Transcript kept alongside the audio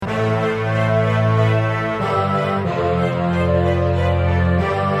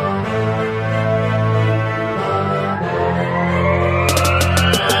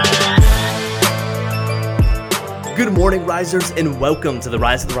morning, risers, and welcome to the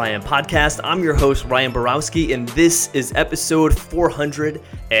Rise of the Ryan podcast. I'm your host, Ryan Borowski, and this is episode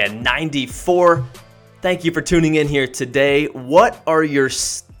 494. Thank you for tuning in here today. What are your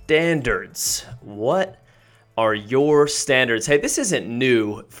standards? What are your standards? Hey, this isn't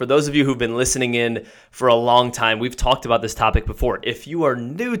new. For those of you who've been listening in for a long time, we've talked about this topic before. If you are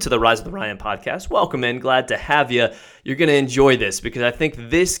new to the Rise of the Ryan podcast, welcome in. Glad to have you. You're going to enjoy this because I think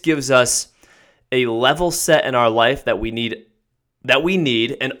this gives us a level set in our life that we need,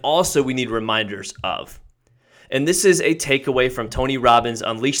 and also we need reminders of. And this is a takeaway from Tony Robbins'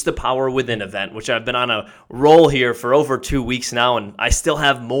 Unleash the Power Within event, which I've been on a roll here for over 2 weeks now, and I still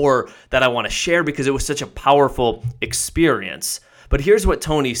have more that I want to share because it was such a powerful experience. But here's what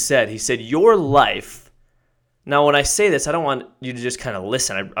Tony said. He said, your life, now when I say this, I don't want you to just kind of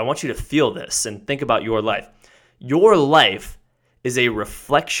listen. I want you to feel this and think about your life. Your life is a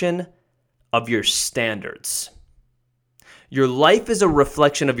reflection of your standards. Your life is a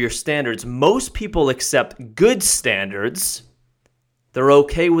reflection of your standards. Most people accept good standards. They're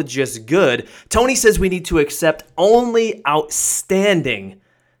okay with just good. Tony says we need to accept only outstanding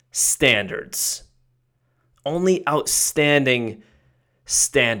standards. Only outstanding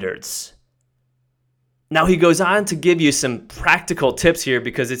standards. Now he goes on to give you some practical tips here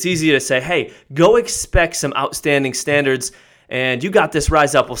because it's easy to say, hey, go expect some outstanding standards and you got this,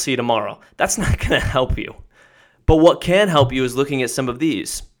 rise up, we'll see you tomorrow. That's not going to help you. But what can help you is looking at some of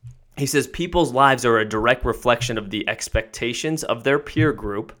these. He says people's lives are a direct reflection of the expectations of their peer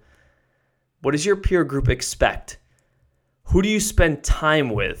group. What does your peer group expect? Who do you spend time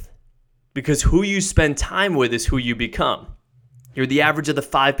with? Because who you spend time with is who you become. You're the average of the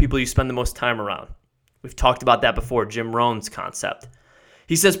 5 people you spend the most time around. We've talked about that before, Jim Rohn's concept.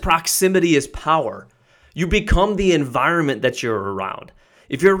 He says proximity is power. You become the environment that you're around.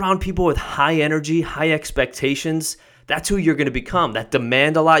 If you're around people with high energy, high expectations, that's who you're going to become. That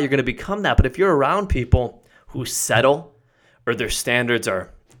demand a lot, you're going to become that. But if you're around people who settle or their standards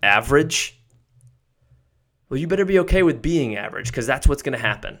are average, well, you better be okay with being average because that's what's going to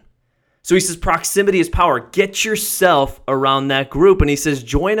happen. So he says proximity is power. Get yourself around that group. And he says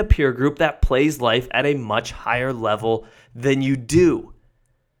join a peer group that plays life at a much higher level than you do.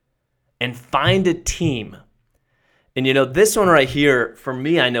 And find a team. And this one right here, for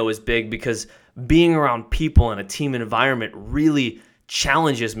me, I know is big because being around people in a team environment really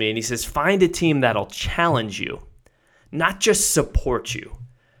challenges me. And he says, find a team that'll challenge you, not just support you.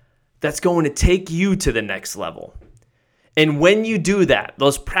 That's going to take you to the next level. And when you do that,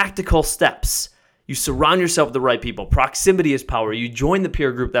 those practical steps, you surround yourself with the right people. Proximity is power. You join the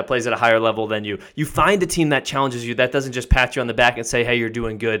peer group that plays at a higher level than you. You find a team that challenges you, that doesn't just pat you on the back and say, hey, you're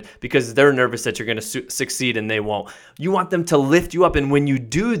doing good, because they're nervous that you're going to succeed and they won't. You want them to lift you up. And when you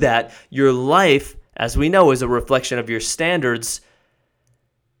do that, your life, as we know, is a reflection of your standards.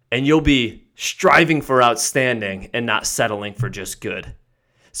 And you'll be striving for outstanding and not settling for just good.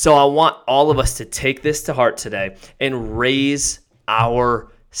 So I want all of us to take this to heart today and raise our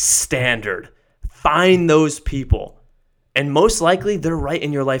standard. Find those people. And most likely, they're right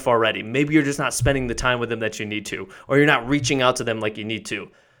in your life already. Maybe you're just not spending the time with them that you need to, or you're not reaching out to them like you need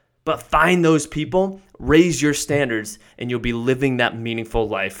to. But find those people, raise your standards, and you'll be living that meaningful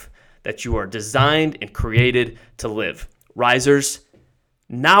life that you are designed and created to live. Risers,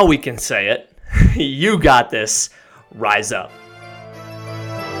 now we can say it. You got this. Rise up.